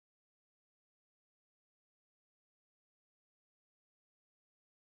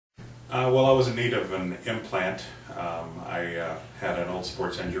Well, I was in need of an implant. I had an old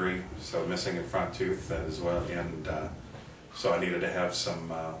sports injury, so missing a front tooth as well, and so I needed to have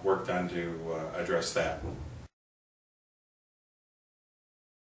some work done to address that.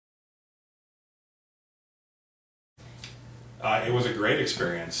 It was a great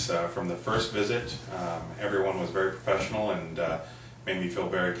experience from the first visit. Everyone was very professional and made me feel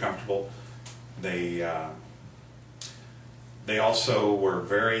very comfortable. They also were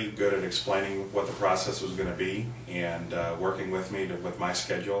very good at explaining what the process was going to be and working with me with my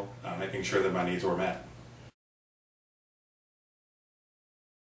schedule, making sure that my needs were met.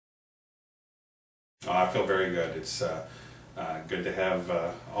 I feel very good. It's good to have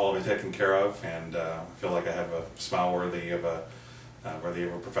all of it taken care of, and I feel like I have a smile worthy of a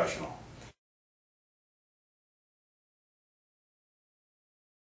professional.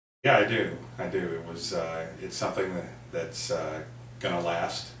 Yeah, I do. I do. It's something that's going to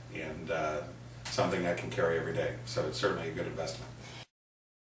last, and something I can carry every day. So it's certainly a good investment.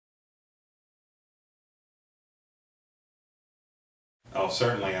 Oh,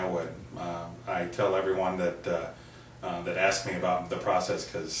 certainly I would. I tell everyone that that asks me about the process,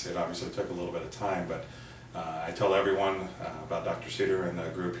 because it obviously took a little bit of time, but I tell everyone about Dr. Sutor and the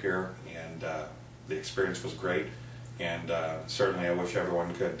group here, and the experience was great. And certainly I wish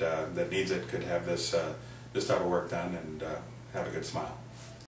everyone that needs it could have this type of work done and have a good smile.